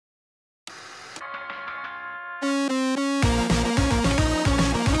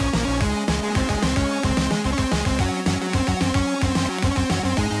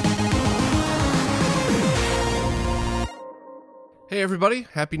Hey everybody,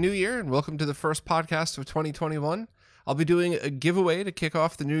 Happy New Year and welcome to the first podcast of 2021. I'll be doing a giveaway to kick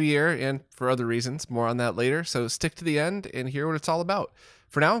off the new year and for other reasons, more on that later, so stick to the end and hear what it's all about.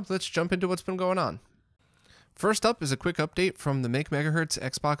 For now, let's jump into what's been going on. First up is a quick update from the Make Megahertz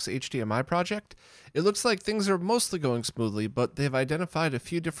Xbox HDMI project. It looks like things are mostly going smoothly, but they've identified a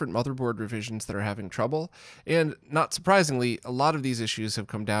few different motherboard revisions that are having trouble, and not surprisingly, a lot of these issues have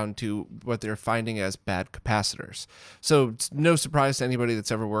come down to what they're finding as bad capacitors. So it's no surprise to anybody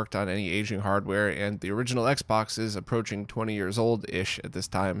that's ever worked on any aging hardware, and the original Xbox is approaching 20 years old-ish at this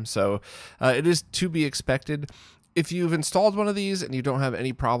time, so it is to be expected. If you've installed one of these and you don't have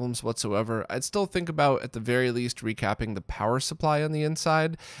any problems whatsoever, I'd still think about, at the very least, recapping the power supply on the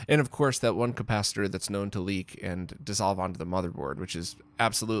inside, and of course that one capacitor that's known to leak and dissolve onto the motherboard, which is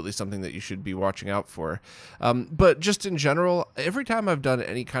absolutely something that you should be watching out for. But just in general, every time I've done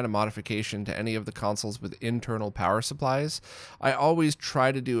any kind of modification to any of the consoles with internal power supplies, I always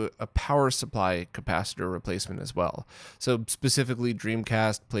try to do a power supply capacitor replacement as well. So specifically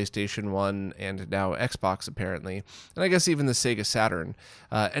Dreamcast, PlayStation 1, and now Xbox apparently. And I guess even the Sega Saturn.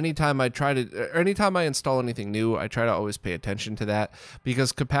 Anytime I install anything new, I try to always pay attention to that,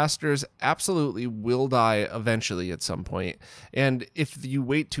 because capacitors absolutely will die eventually at some point. And if you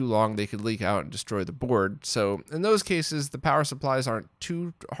wait too long, they could leak out and destroy the board. So in those cases, the power supplies aren't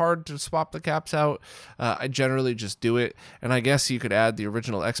too hard to swap the caps out. I generally just do it. And I guess you could add the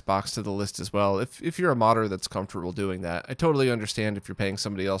original Xbox to the list as well, if you're a modder that's comfortable doing that. I totally understand if you're paying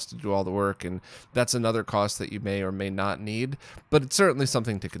somebody else to do all the work, and that's another cost that you may or may not need, but it's certainly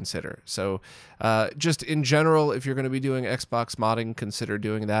something to consider. So just in general, if you're going to be doing Xbox modding, consider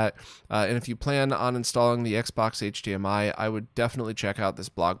doing that. And if you plan on installing the Xbox HDMI, I would definitely check out this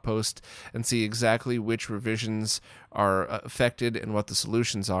blog post and see exactly which revisions are affected and what the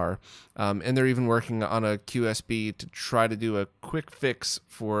solutions are. And they're even working on a QSB to try to do a quick fix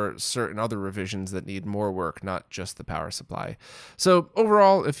for certain other revisions that need more work, not just the power supply. So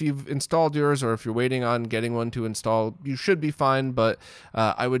overall, if you've installed yours or if you're waiting on getting one to install, you should be fine, but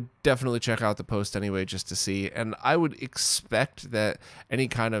I would definitely check out the post anyway just to see. And I would expect that any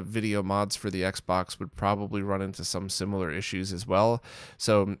kind of video mods for the Xbox would probably run into some similar issues as well.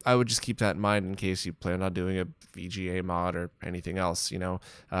 So I would just keep that in mind in case you plan on doing a VGA mod or anything else,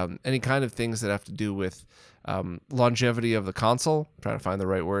 any kind of things that have to do with longevity of the console. I'm trying to find the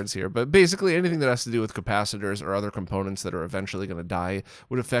right words here, but basically anything that has to do with capacitors or other components that are eventually going to die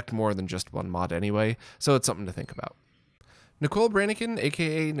would affect more than just one mod anyway, so it's something to think about. Nicole Brannigan,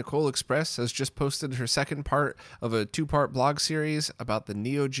 aka Nicole Express, has just posted her second part of a two-part blog series about the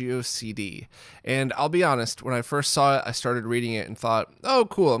Neo Geo CD. And I'll be honest, when I first saw it, I started reading it and thought, oh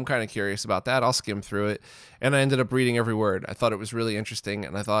cool, I'm kind of curious about that, I'll skim through it. And I ended up reading every word. I thought it was really interesting,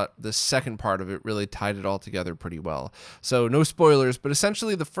 and I thought the second part of it really tied it all together pretty well. So no spoilers, but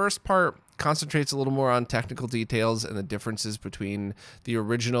essentially the first part concentrates a little more on technical details and the differences between the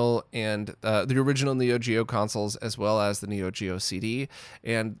original and the original Neo Geo consoles as well as the Neo Geo CD.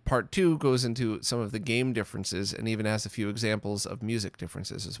 And part 2 goes into some of the game differences and even has a few examples of music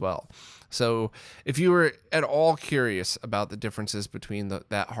differences as well. So if you were at all curious about the differences between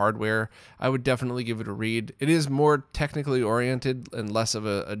that hardware, I would definitely give it a read. It is more technically oriented and less of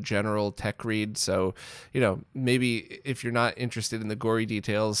a general tech read. So, maybe if you're not interested in the gory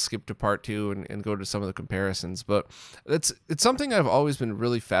details, skip to part 2 and go to some of the comparisons. But it's something I've always been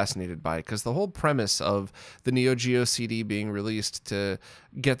really fascinated by, because the whole premise of the Neo Geo CD being released to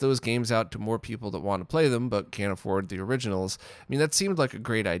get those games out to more people that want to play them but can't afford the originals, that seemed like a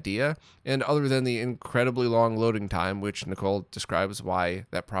great idea. And other than the incredibly long loading time, which Nicole describes why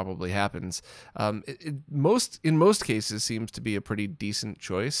that probably happens, in most cases seems to be a pretty decent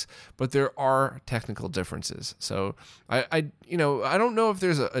choice, but there are technical differences. So I don't know if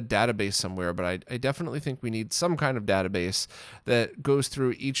there's a database somewhere, but I definitely think we need some kind of database that goes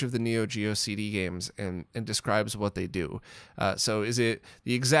through each of the Neo Geo CD games and describes what they do. So is it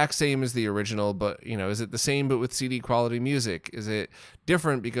the exact same as the original, but is it the same but with CD quality music? Is it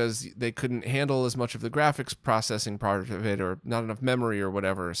different because they couldn't handle as much of the graphics processing part of it, or not enough memory or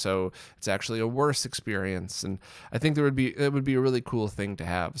whatever, so it's actually a worse experience? And I think it would be a really cool thing to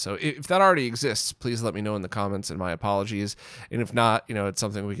have. So if that already exists, please let me know in the comments, and my apologies. And if not, it's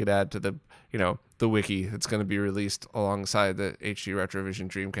something we could add to the wiki that's going to be released alongside the HD Retrovision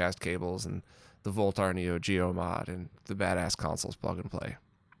Dreamcast cables and the Voltar Neo Geo mod and the Badass Consoles plug and play.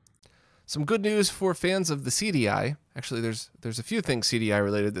 Some good news for fans of the CDI. Actually, there's a few things CDI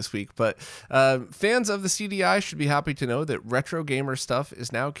related this week, but fans of the CDI should be happy to know that Retro Gamer Stuff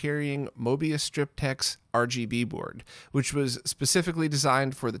is now carrying Mobius Strip Tech's RGB board, which was specifically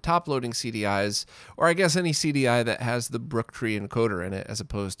designed for the top-loading CDIs, or I guess any CDI that has the Brooktree encoder in it, as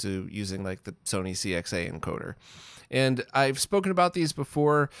opposed to using like the Sony CXA encoder. And I've spoken about these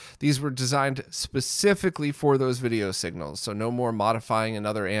before. These were designed specifically for those video signals, so no more modifying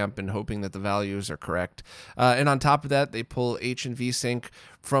another amp and hoping that the values are correct. And on top of that, they pull H and V sync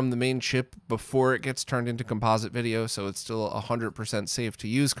from the main chip before it gets turned into composite video, so it's still 100% safe to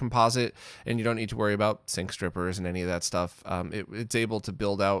use composite, and you don't need to worry about sync strippers and any of that stuff. It's able to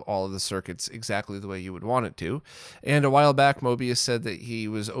build out all of the circuits exactly the way you would want it to. And a while back, Mobius said that he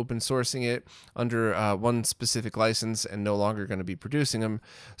was open sourcing it under one specific license and no longer going to be producing them.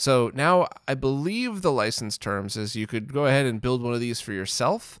 So now I believe the license terms is you could go ahead and build one of these for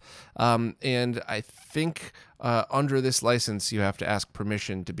yourself, and I think under this license, you have to ask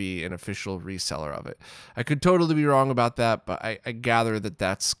permission to be an official reseller of it. I could totally be wrong about that, but I gather that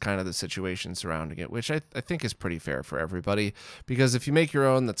that's kind of the situation surrounding it, which I think is pretty fair for everybody, because if you make your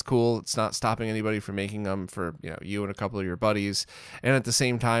own, that's cool. It's not stopping anybody from making them for you and a couple of your buddies. And at the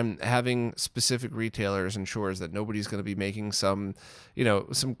same time, having specific retailers ensures that nobody's going to be making some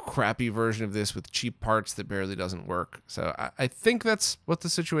crappy version of this with cheap parts that barely doesn't work. So I think that's what the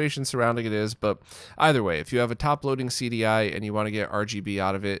situation surrounding it is. But either way, if you have a top-loading CDI and you want to get RGB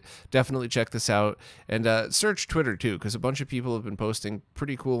out of it, definitely check this out. And search Twitter too, because a bunch of people have been posting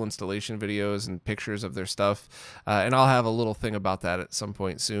pretty cool installation videos and pictures of their stuff. And I'll have a little thing about that at some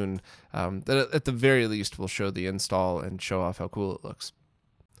point soon that at the very least will show the install and show off how cool it looks.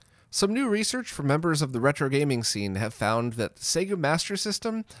 Some new research from members of the retro gaming scene have found that the Sega Master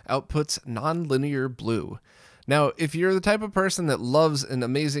System outputs nonlinear blue. Now, if you're the type of person that loves an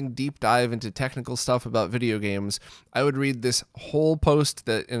amazing deep dive into technical stuff about video games, I would read this whole post,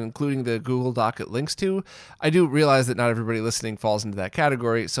 that, including the Google Doc it links to. I do realize that not everybody listening falls into that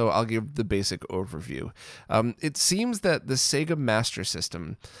category, so I'll give the basic overview. It seems that the Sega Master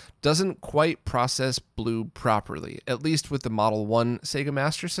System doesn't quite process blue properly, at least with the Model 1 Sega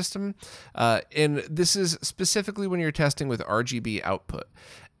Master System, and this is specifically when you're testing with RGB output.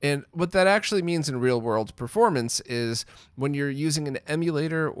 And what that actually means in real-world performance is when you're using an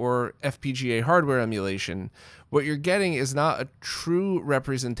emulator or FPGA hardware emulation, what you're getting is not a true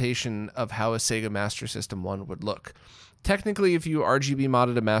representation of how a Sega Master System 1 would look. Technically, if you RGB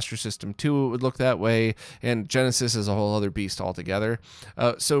modded a Master System 2, it would look that way, and Genesis is a whole other beast altogether.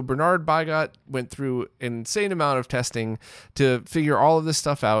 So Bernard Bygot went through an insane amount of testing to figure all of this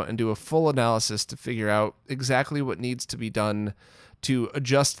stuff out and do a full analysis to figure out exactly what needs to be done to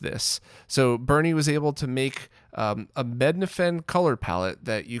adjust this. So Bernie was able to make a Mednafen color palette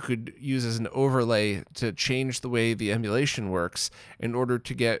that you could use as an overlay to change the way the emulation works in order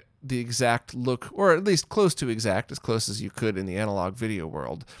to get the exact look, or at least close to exact, as close as you could in the analog video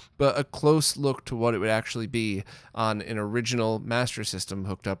world, but a close look to what it would actually be on an original Master System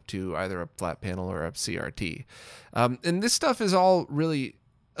hooked up to either a flat panel or a CRT. And this stuff is all really,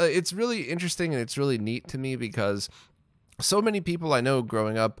 it's really interesting, and it's really neat to me because so many people I know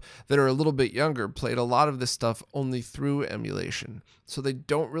growing up that are a little bit younger played a lot of this stuff only through emulation, so they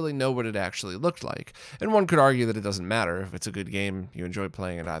don't really know what it actually looked like. And one could argue that it doesn't matter. If it's a good game, you enjoy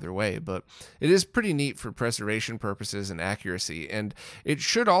playing it either way, but it is pretty neat for preservation purposes and accuracy, and it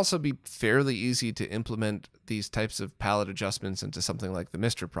should also be fairly easy to implement these types of palette adjustments into something like the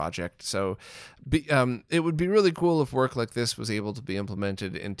Mr. Project. So it would be really cool if work like this was able to be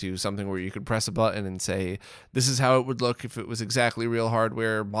implemented into something where you could press a button and say, this is how it would look if it was exactly real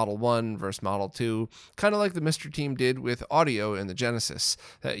hardware, Model 1 versus Model 2, kind of like the Mr. Team did with audio in the Genesis,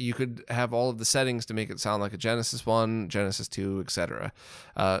 that you could have all of the settings to make it sound like a Genesis 1, Genesis 2, etc.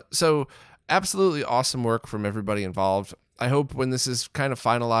 So absolutely awesome work from everybody involved. I hope when this is kind of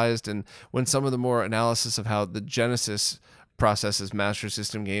finalized and when some of the more analysis of how the Genesis processes Master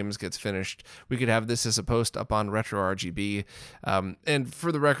System games gets finished, we could have this as a post up on RetroRGB. And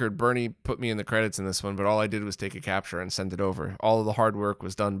for the record, Bernie put me in the credits in this one, but all I did was take a capture and send it over. All of the hard work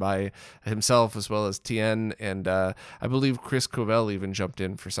was done by himself as well as Tien, and I believe Chris Covell even jumped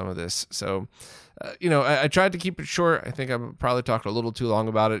in for some of this. So I tried to keep it short. I think I probably talked a little too long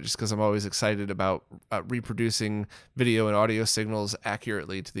about it just because I'm always excited about reproducing video and audio signals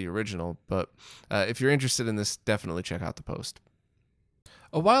accurately to the original. But if you're interested in this, definitely check out the post.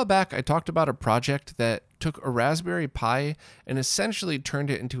 A while back, I talked about a project that took a Raspberry Pi and essentially turned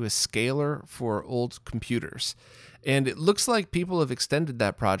it into a scaler for old computers. And it looks like people have extended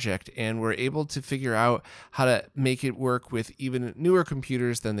that project and were able to figure out how to make it work with even newer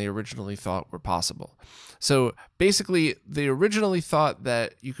computers than they originally thought were possible. So basically, they originally thought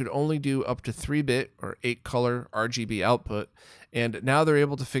that you could only do up to 3-bit or 8-color RGB output, and now they're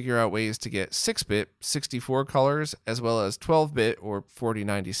able to figure out ways to get 6-bit 64 colors as well as 12-bit or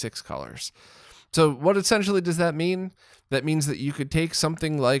 4096 colors. So what essentially does that mean? That means that you could take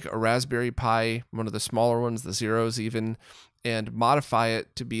something like a Raspberry Pi, one of the smaller ones, the Zeros even, and modify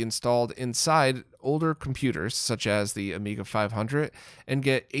it to be installed inside older computers, such as the Amiga 500, and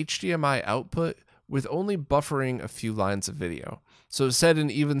get HDMI output with only buffering a few lines of video. So said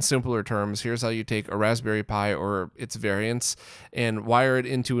in even simpler terms, here's how you take a Raspberry Pi or its variants and wire it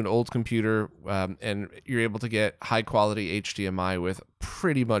into an old computer, and you're able to get high quality HDMI with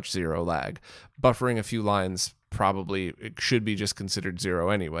pretty much zero lag. Buffering a few lines, probably it should be just considered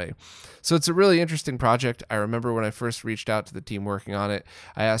zero anyway. So it's a really interesting project. I remember when I first reached out to the team working on it,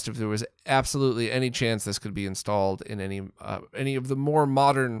 I asked if there was absolutely any chance this could be installed in any of the more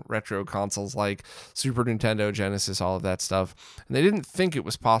modern retro consoles like Super Nintendo, Genesis, all of that stuff. And they didn't think it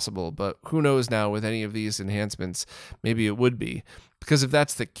was possible, but who knows now with any of these enhancements, maybe it would be. Because if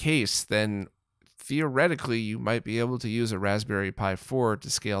that's the case, then theoretically, you might be able to use a Raspberry Pi 4 to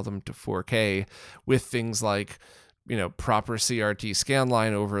scale them to 4K with things like, proper CRT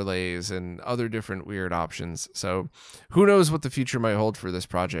scanline overlays and other different weird options. So who knows what the future might hold for this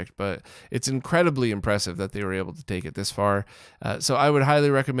project, but it's incredibly impressive that they were able to take it this far. So I would highly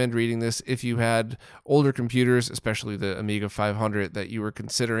recommend reading this if you had older computers, especially the Amiga 500, that you were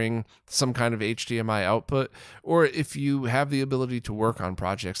considering some kind of HDMI output, or if you have the ability to work on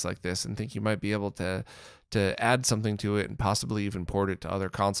projects like this and think you might be able to add something to it and possibly even port it to other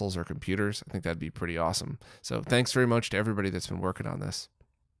consoles or computers. I think that'd be pretty awesome. So thanks very much to everybody that's been working on this.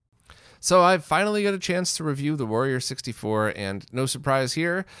 So I finally got a chance to review the Warrior 64, and no surprise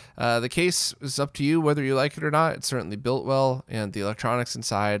here, the case is up to you whether you like it or not. It's certainly built well, and the electronics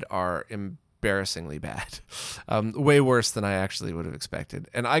inside are embarrassingly bad. Way worse than I actually would have expected.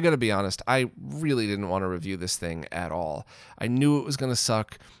 And I gotta be honest, I really didn't want to review this thing at all. I knew it was gonna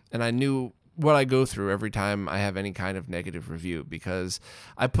suck, and I knew what I go through every time I have any kind of negative review, because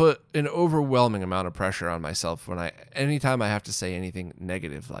I put an overwhelming amount of pressure on myself anytime I have to say anything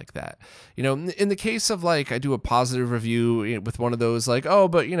negative like that. In the case of like, I do a positive review with one of those like, oh,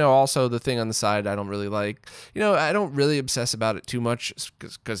 but also the thing on the side I don't really like, I don't really obsess about it too much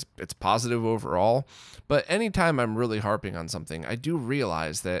because it's positive overall. But anytime I'm really harping on something, I do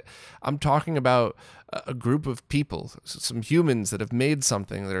realize that I'm talking about a group of people, some humans that have made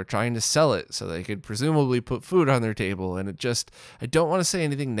something that are trying to sell it so they could presumably put food on their table. And I don't want to say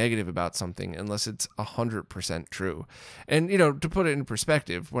anything negative about something unless it's 100% true. And, to put it in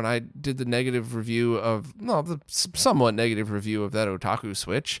perspective, when I did the somewhat negative review of that Otaku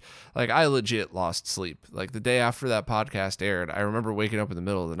Switch, like I legit lost sleep. Like the day after that podcast aired, I remember waking up in the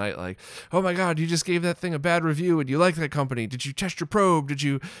middle of the night like, oh my God, you just gave that thing a bad review and you like that company. Did you test your probe? Did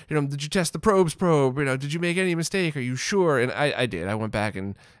you test the probe's probe? Did you make any mistake? Are you sure? And I did. I went back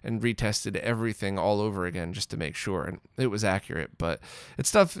and retested everything all over again just to make sure, and it was accurate. But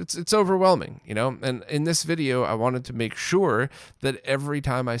it's overwhelming, And in this video, I wanted to make sure that every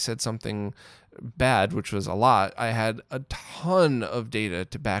time I said something bad, which was a lot, I had a ton of data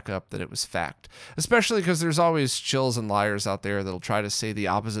to back up that it was fact, especially because there's always chills and liars out there that'll try to say the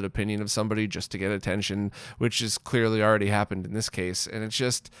opposite opinion of somebody just to get attention, which has clearly already happened in this case. And it's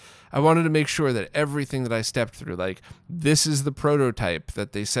just, I wanted to make sure that everything that I stepped through, like this is the prototype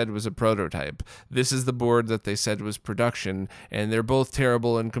that they said was a prototype, this is the board that they said was production, and they're both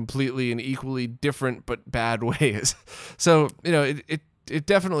terrible in completely and equally different but bad ways. So, it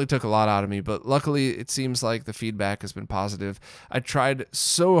definitely took a lot out of me, but luckily it seems like the feedback has been positive. I tried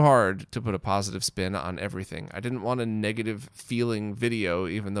so hard to put a positive spin on everything. I didn't want a negative feeling video,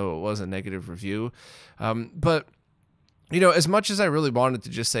 even though it was a negative review. But as much as I really wanted to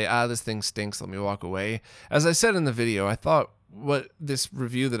just say, this thing stinks, let me walk away, as I said in the video, I thought what this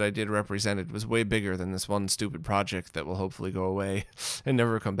review that I did represented was way bigger than this one stupid project that will hopefully go away and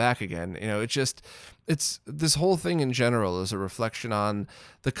never come back again. It's this whole thing in general is a reflection on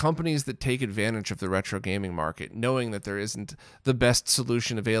the companies that take advantage of the retro gaming market, knowing that there isn't the best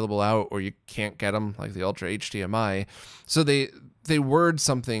solution available out, or you can't get them, like the Ultra HDMI. So they word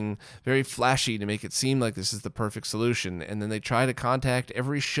something very flashy to make it seem like this is the perfect solution, and then they try to contact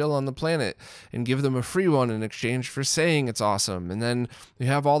every shill on the planet and give them a free one in exchange for saying it's awesome. And then you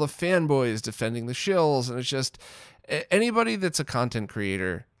have all the fanboys defending the shills, and it's just, anybody that's a content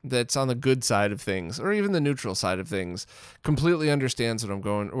creator that's on the good side of things, or even the neutral side of things, completely understands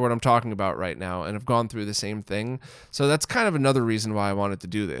what I'm talking about right now, and have gone through the same thing. So that's kind of another reason why I wanted to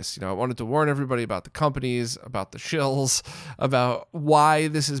do this. I wanted to warn everybody about the companies, about the shills, about why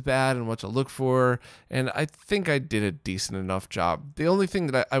this is bad and what to look for. And I think I did a decent enough job. The only thing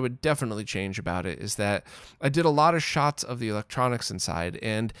that I would definitely change about it is that I did a lot of shots of the electronics inside,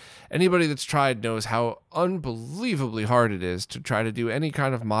 and anybody that's tried knows how unbelievably hard it is to try to do any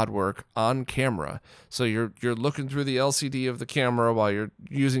kind of mod work on camera. So you're looking through the LCD of the camera while you're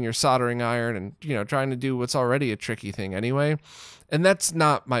using your soldering iron and trying to do what's already a tricky thing anyway. And that's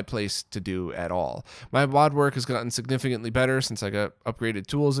not my place to do at all. My mod work has gotten significantly better since I got upgraded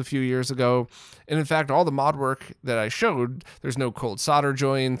tools a few years ago. And in fact, all the mod work that I showed, there's no cold solder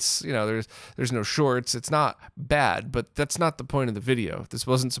joints, there's no shorts. It's not bad, but that's not the point of the video. This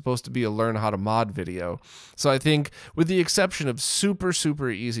wasn't supposed to be a learn how to mod video. So I think with the exception of super, super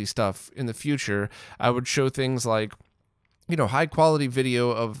easy stuff in the future, I would show things like high quality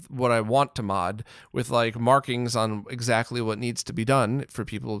video of what I want to mod with like markings on exactly what needs to be done for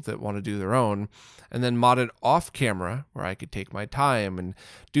people that want to do their own, and then mod it off camera where I could take my time and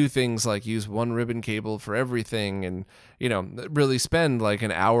do things like use one ribbon cable for everything and, really spend like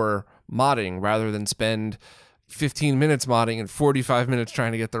an hour modding rather than spend 15 minutes modding and 45 minutes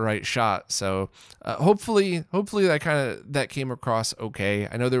trying to get the right shot. So hopefully that came across okay.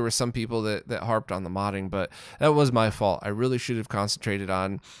 I know there were some people that harped on the modding, but that was my fault. I really should have concentrated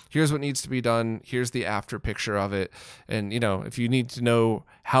on here's what needs to be done, here's the after picture of it, and if you need to know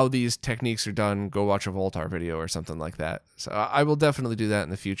how these techniques are done, go watch a Voltar video or something like that. So I will definitely do that in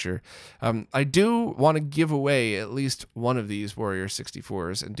the future. I do want to give away at least one of these Warrior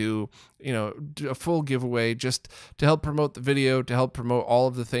 64s and do a full giveaway just to help promote the video, to help promote all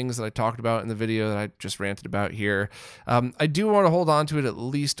of the things that I talked about in the video that I just ranted about here. I do want to hold on to it at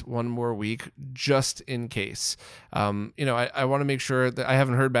least one more week just in case. I want to make sure that I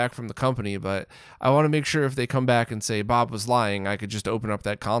haven't heard back from the company, but I want to make sure if they come back and say Bob was lying, I could just open up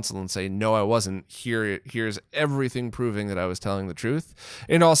that console and say, no, I wasn't. Here's everything proving that I was telling the truth.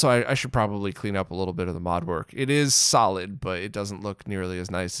 And also, I should probably clean up a little bit of the mod work. It is solid, but it doesn't look nearly as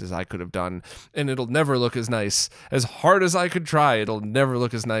nice as I could have done. And it'll never look as nice. As hard as I could try, it'll never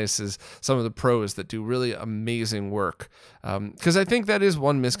look as nice as some of the pros that do really amazing work. Because I think that is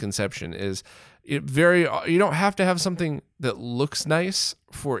one misconception, is you don't have to have something that looks nice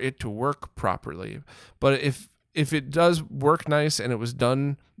for it to work properly. But if it does work nice and it was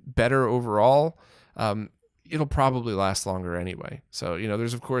done better overall, it'll probably last longer anyway. So,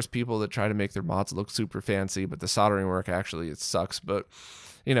 there's of course people that try to make their mods look super fancy, but the soldering work actually, it sucks. But,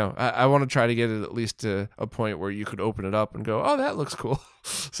 I want to try to get it at least to a point where you could open it up and go, oh, that looks cool.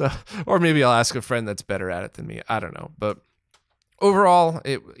 So, or maybe I'll ask a friend that's better at it than me. I don't know. But overall,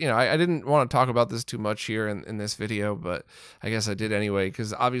 I didn't want to talk about this too much here in this video, but I guess I did anyway,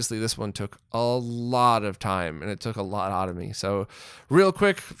 because obviously this one took a lot of time and it took a lot out of me. So real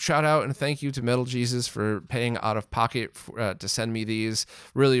quick, shout out and thank you to Metal Jesus for paying out of pocket to send me these.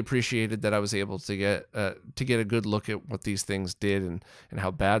 Really appreciated that I was able to get a good look at what these things did and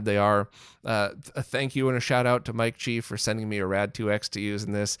how bad they are. A thank you and a shout out to Mike Chief for sending me a Rad 2X to use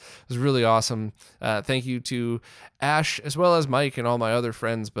in this. It was really awesome. Thank you to Ash as well as Mike and all my other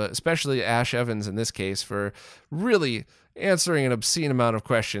friends, but especially Ash Evans in this case, for really answering an obscene amount of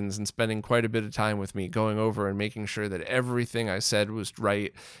questions and spending quite a bit of time with me going over and making sure that everything I said was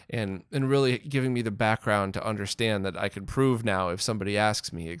right, and really giving me the background to understand that I can prove now if somebody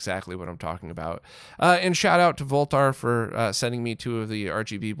asks me exactly what I'm talking about. And shout out to Voltar for sending me 2 of the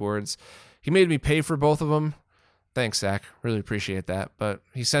RGB boards. He made me pay for both of them. Thanks, Zach. Really appreciate that. But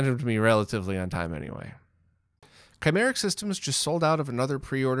he sent them to me relatively on time anyway. Chimeric Systems just sold out of another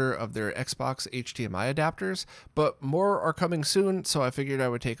pre-order of their Xbox HDMI adapters, but more are coming soon, so I figured I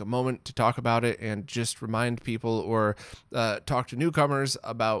would take a moment to talk about it and just remind people or talk to newcomers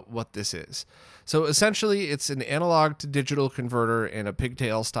about what this is. So essentially, it's an analog to digital converter and a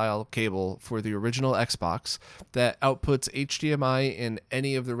pigtail style cable for the original Xbox that outputs HDMI in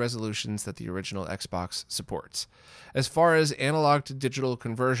any of the resolutions that the original Xbox supports. As far as analog to digital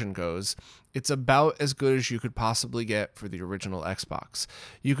conversion goes, it's about as good as you could possibly get for the original Xbox.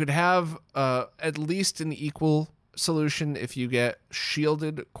 You could have at least an equal solution if you get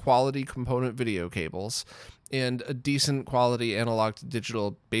shielded quality component video cables and a decent quality analog to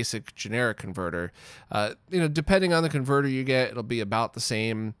digital basic generic converter. Depending on the converter you get, it'll be about the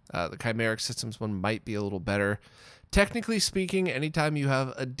same. The Chimeric Systems one might be a little better. Technically speaking, anytime you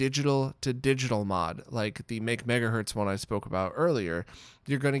have a digital to digital mod, like the Make Megahertz one I spoke about earlier,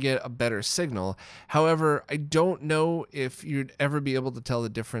 you're going to get a better signal. However, I don't know if you'd ever be able to tell the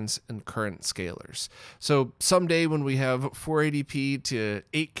difference in current scalers. So someday when we have 480p to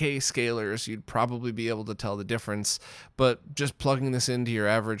 8K scalers, you'd probably be able to tell the difference. But just plugging this into your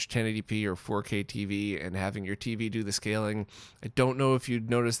average 1080p or 4K TV and having your TV do the scaling, I don't know if you'd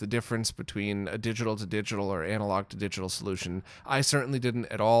notice the difference between a digital to digital or analog to digital solution. I certainly didn't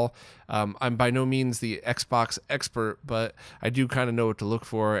at all. I'm by no means the Xbox expert, but I do kind of know what to look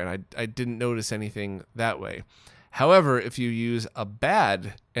for, and I didn't notice anything that way. However, if you use a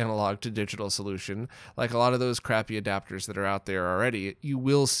bad analog to digital solution, like a lot of those crappy adapters that are out there already, you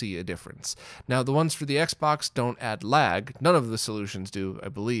will see a difference. Now, the ones for the Xbox don't add lag. None of the solutions do, I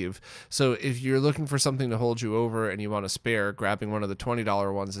believe. So if you're looking for something to hold you over and you want a spare, grabbing one of the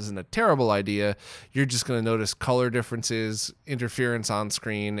 $20 ones isn't a terrible idea. You're just going to notice color differences, interference on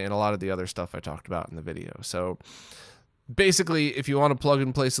screen, and a lot of the other stuff I talked about in the video. So basically, if you want a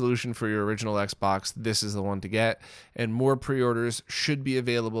plug-and-play solution for your original Xbox, this is the one to get, and more pre-orders should be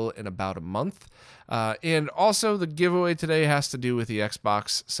available in about a month. And also, the giveaway today has to do with the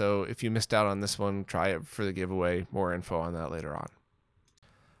Xbox, so if you missed out on this one, try it for the giveaway. More info on that later on.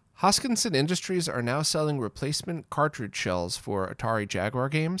 Hoskinson Industries are now selling replacement cartridge shells for Atari Jaguar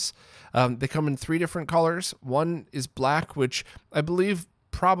games. They come in 3 different colors. One is black, which I believe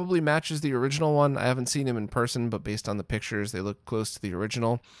probably matches the original one. I haven't seen them in person, but based on the pictures, they look close to the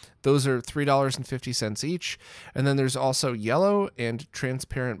original. Those are $3.50 each. And then there's also yellow and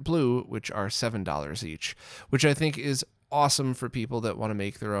transparent blue, which are $7 each, which I think is awesome for people that want to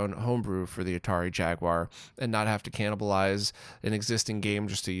make their own homebrew for the Atari Jaguar and not have to cannibalize an existing game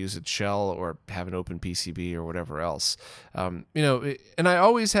just to use its shell or have an open PCB or whatever else. And I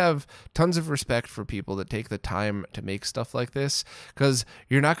always have tons of respect for people that take the time to make stuff like this, because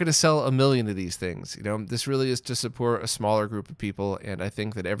you're not going to sell a million of these things. This really is to support a smaller group of people, and I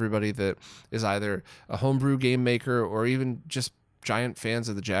think that everybody that is either a homebrew game maker or even just giant fans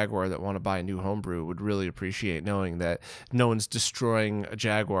of the Jaguar that want to buy a new homebrew would really appreciate knowing that no one's destroying a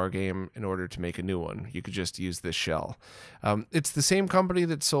Jaguar game in order to make a new one. You could just use this shell. It's the same company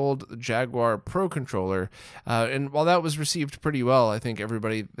that sold the Jaguar Pro controller, and while that was received pretty well, I think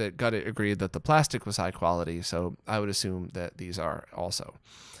everybody that got it agreed that the plastic was high quality, so I would assume that these are also.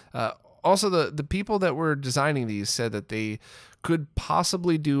 Also, the people that were designing these said that they could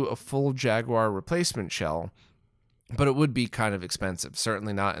possibly do a full Jaguar replacement shell, but it would be kind of expensive,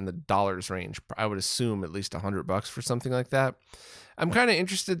 certainly not in the dollars range. I would assume at least $100 for something like that. I'm kind of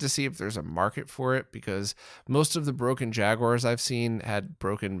interested to see if there's a market for it, because most of the broken Jaguars I've seen had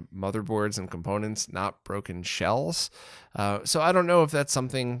broken motherboards and components, not broken shells. So I don't know if that's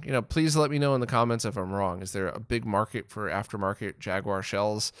something, please let me know in the comments if I'm wrong. Is there a big market for aftermarket Jaguar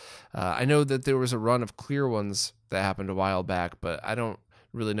shells? I know that there was a run of clear ones that happened a while back, but I don't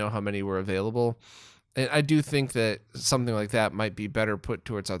really know how many were available. And I do think that something like that might be better put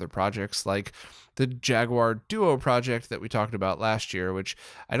towards other projects, like the Jaguar Duo project that we talked about last year, which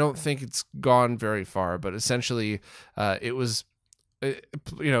I don't think it's gone very far, but essentially it was,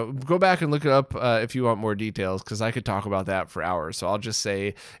 go back and look it up if you want more details, because I could talk about that for hours. So I'll just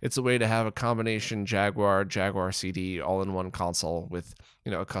say it's a way to have a combination Jaguar CD all-in-one console with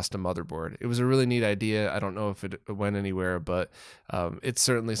a custom motherboard. It was a really neat idea. I don't know if it went anywhere, but it's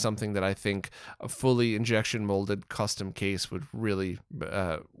certainly something that I think a fully injection molded custom case would really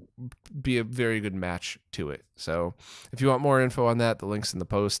be a very good match to it. So if you want more info on that, the link's in the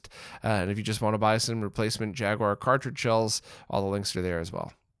post. And if you just want to buy some replacement Jaguar cartridge shells, all the links are there as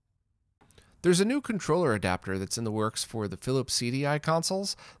well. There's a new controller adapter that's in the works for the Philips CDI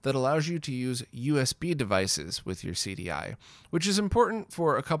consoles that allows you to use USB devices with your CDI, which is important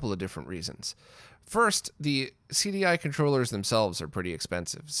for a couple of different reasons. First, the CDI controllers themselves are pretty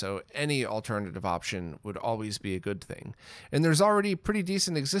expensive, so any alternative option would always be a good thing. And there's already pretty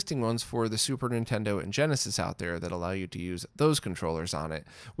decent existing ones for the Super Nintendo and Genesis out there that allow you to use those controllers on it,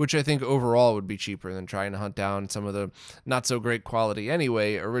 which I think overall would be cheaper than trying to hunt down some of the not so great quality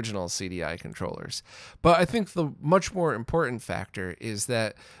anyway original CDI controllers. But I think the much more important factor is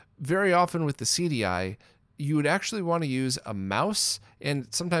that very often with the CDI, you would actually want to use a mouse and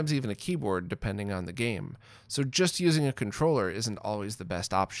sometimes even a keyboard depending on the game. So just using a controller isn't always the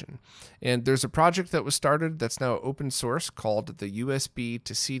best option. And there's a project that was started that's now open source called the USB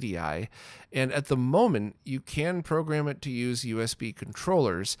to CDI, and at the moment you can program it to use USB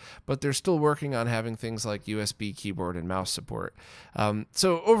controllers, but they're still working on having things like USB keyboard and mouse support.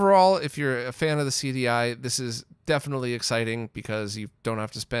 So overall, if you're a fan of the CDI, this is definitely exciting because you don't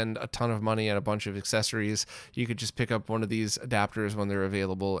have to spend a ton of money on a bunch of accessories. You could just pick up one of these adapters when they're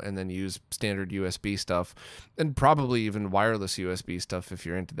available and then use standard USB stuff, and probably even wireless USB stuff if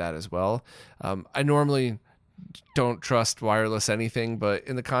you're into that as well. I normally don't trust wireless anything, but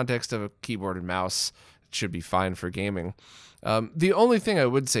in the context of a keyboard and mouse, it should be fine for gaming. The only thing I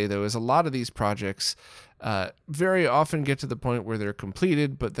would say, though, is a lot of these projects very often get to the point where they're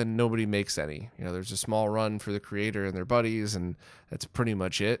completed, but then nobody makes any. There's a small run for the creator and their buddies, and that's pretty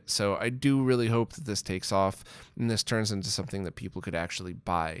much it. So I do really hope that this takes off and this turns into something that people could actually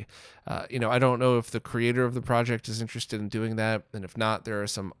buy. I don't know if the creator of the project is interested in doing that, and if not, there are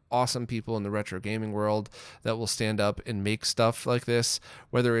some awesome people in the retro gaming world that will stand up and make stuff like this,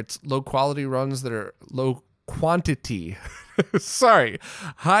 whether it's low quality runs that are low quantity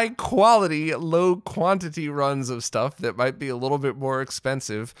high quality, low quantity runs of stuff that might be a little bit more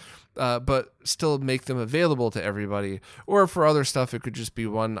expensive, but still make them available to everybody. Or for other stuff, it could just be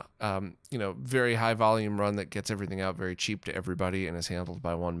one, very high volume run that gets everything out very cheap to everybody and is handled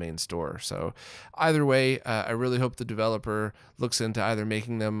by one main store. So either way, I really hope the developer looks into either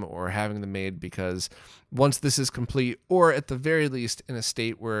making them or having them made, because once this is complete, or at the very least in a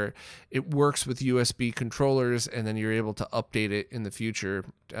state where it works with USB controllers and then you're able to update it in the future,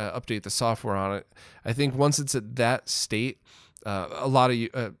 update the software on it, I think once it's at that state, a lot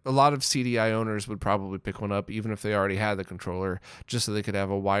of CDI owners would probably pick one up, even if they already had the controller, just so they could have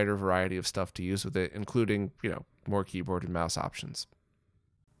a wider variety of stuff to use with it, including, more keyboard and mouse options.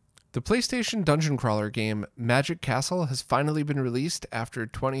 The PlayStation dungeon crawler game Magic Castle has finally been released after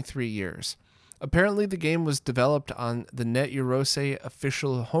 23 years. Apparently, the game was developed on the Net Eurose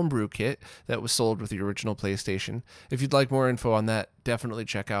official homebrew kit that was sold with the original PlayStation. If you'd like more info on that, definitely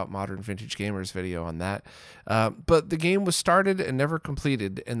check out Modern Vintage Gamer's video on that. But the game was started and never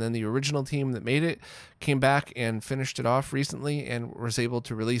completed, and then the original team that made it came back and finished it off recently and was able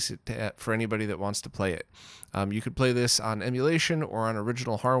to release it for anybody that wants to play it. You could play this on emulation or on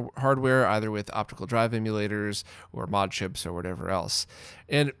original hardware, either with optical drive emulators or mod chips or whatever else.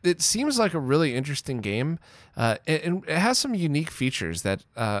 And it seems like a really interesting game, and it has some unique features that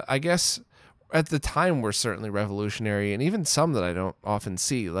I guess at the time were certainly revolutionary, and even some that I don't often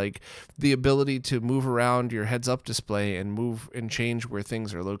see, like the ability to move around your heads-up display and move and change where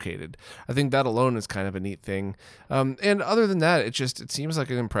things are located. I think that alone is kind of a neat thing. And other than that, it seems like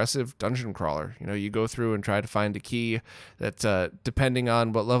an impressive dungeon crawler. You go through and try to find a key that, depending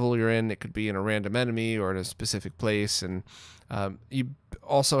on what level you're in, it could be in a random enemy or in a specific place, and you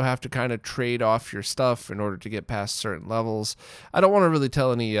also have to kind of trade off your stuff in order to get past certain levels. I don't want to really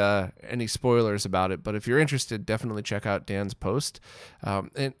tell any spoilers about it, but if you're interested, definitely check out Dan's post.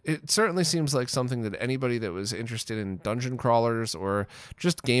 And it certainly seems like something that anybody that was interested in dungeon crawlers or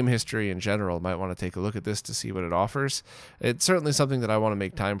just game history in general might want to take a look at this to see what it offers. It's certainly something that I want to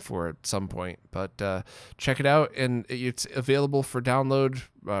make time for at some point, but check it out, and it's available for download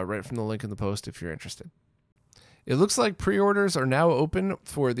right from the link in the post if you're interested. It looks like pre-orders are now open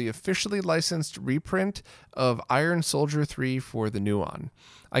for the officially licensed reprint of Iron Soldier 3 for the Nuon.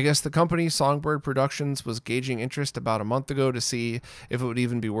 I guess the company Songbird Productions was gauging interest about a month ago to see if it would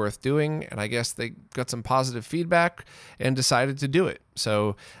even be worth doing, and I guess they got some positive feedback and decided to do it.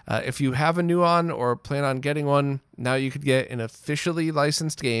 So if you have a Nuon or plan on getting one, now you could get an officially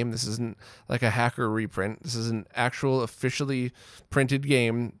licensed game. This isn't like a hacker reprint. This is an actual officially printed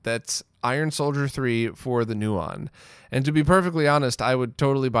game that's Iron Soldier 3 for the Nuon. And to be perfectly honest, I would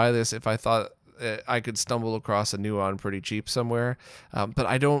totally buy this if I thought I could stumble across a Nuon pretty cheap somewhere. But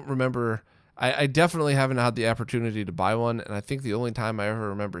I don't remember. I definitely haven't had the opportunity to buy one, and I think the only time I ever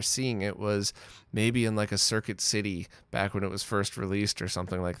remember seeing it was maybe in like a Circuit City back when it was first released or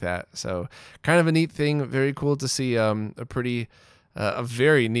something like that. So kind of a neat thing. Very cool to see a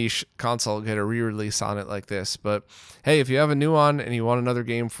very niche console get a re-release on it like this. But hey, if you have a Nuon and you want another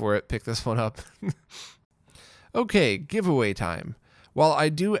game for it, pick this one up. Okay, giveaway time. While I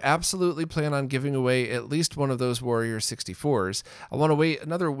do absolutely plan on giving away at least one of those Warrior 64s, I want to wait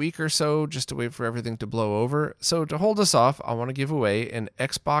another week or so just to wait for everything to blow over. So to hold us off, I want to give away an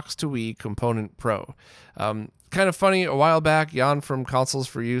Xbox to Wii Component Pro. Kind of funny, a while back, Jan from Consoles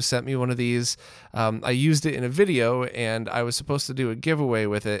for You sent me one of these. I used it in a video, and I was supposed to do a giveaway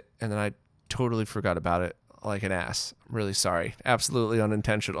with it, and then I totally forgot about it. like an ass. I'm really sorry. Absolutely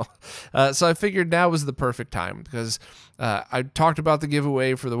unintentional. So I figured now was the perfect time because I talked about the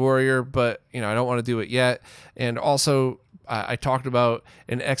giveaway for the Warrior, but I don't want to do it yet. And also I talked about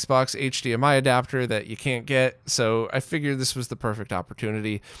an Xbox HDMI adapter that you can't get, so I figured this was the perfect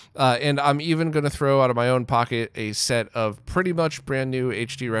opportunity. And I'm even going to throw out of my own pocket a set of pretty much brand new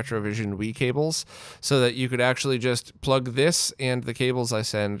HD RetroVision Wii cables so that you could actually just plug this and the cables I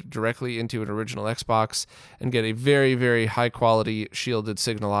send directly into an original Xbox and get a very, very high quality shielded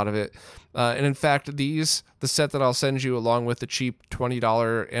signal out of it. And in fact, the set that I'll send you along with the cheap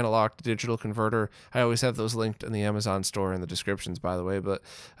 $20 analog to digital converter, I always have those linked in the Amazon store in the descriptions, by the way, but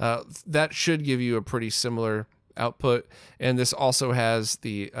that should give you a pretty similar output. And this also has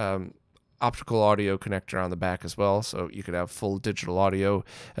the optical audio connector on the back as well, so you could have full digital audio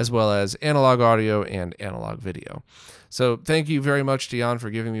as well as analog audio and analog video. So thank you very much, Dion, for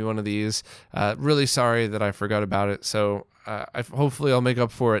giving me one of these. Really sorry that I forgot about it, so hopefully I'll make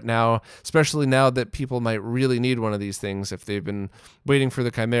up for it now, especially now that people might really need one of these things if they've been waiting for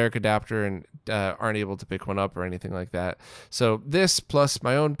the Chimeric adapter and aren't able to pick one up or anything like that. So this plus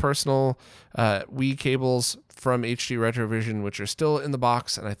my own personal Wii cables from HD RetroVision, which are still in the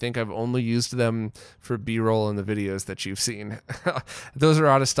box, and I think I've only used them for B-roll in the videos that you've seen. Those are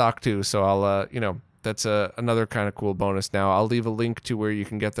out of stock too, so I'll, that's another kind of cool bonus now. I'll leave a link to where you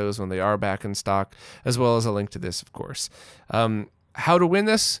can get those when they are back in stock, as well as a link to this, of course. How to win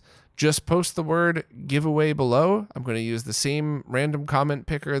this? Just post the word giveaway below. I'm going to use the same random comment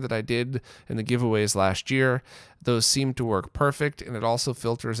picker that I did in the giveaways last year. Those seem to work perfect, and it also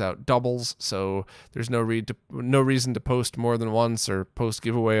filters out doubles, so there's no reason to post more than once or post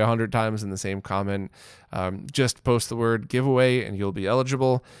giveaway 100 times in the same comment. Just post the word giveaway, and you'll be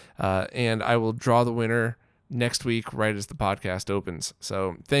eligible, and I will draw the winner next week right as the podcast opens.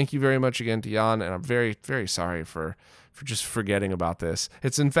 So thank you very much again to Jan, and I'm very, very sorry for just forgetting about this.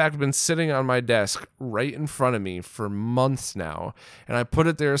 It's in fact been sitting on my desk right in front of me for months now, and I put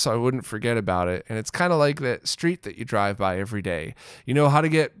it there so I wouldn't forget about it. And it's kind of like that street that you drive by every day. You know how to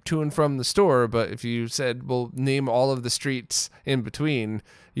get to and from the store, but if you said, well, name all of the streets in between,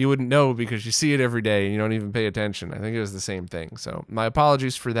 you wouldn't know because you see it every day and you don't even pay attention. I think it was the same thing. So my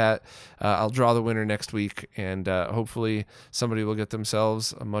apologies for that. I'll draw the winner next week, and hopefully somebody will get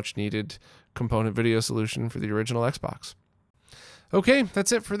themselves a much needed component video solution for the original Xbox. Okay,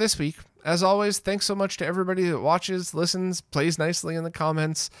 that's it for this week. As always, thanks so much to everybody that watches, listens, plays nicely in the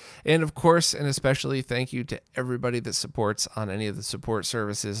comments, and of course, and especially thank you to everybody that supports on any of the support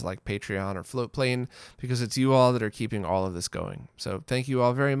services like Patreon or Floatplane, because it's you all that are keeping all of this going. So thank you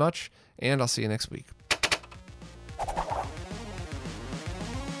all very much, and I'll see you next week.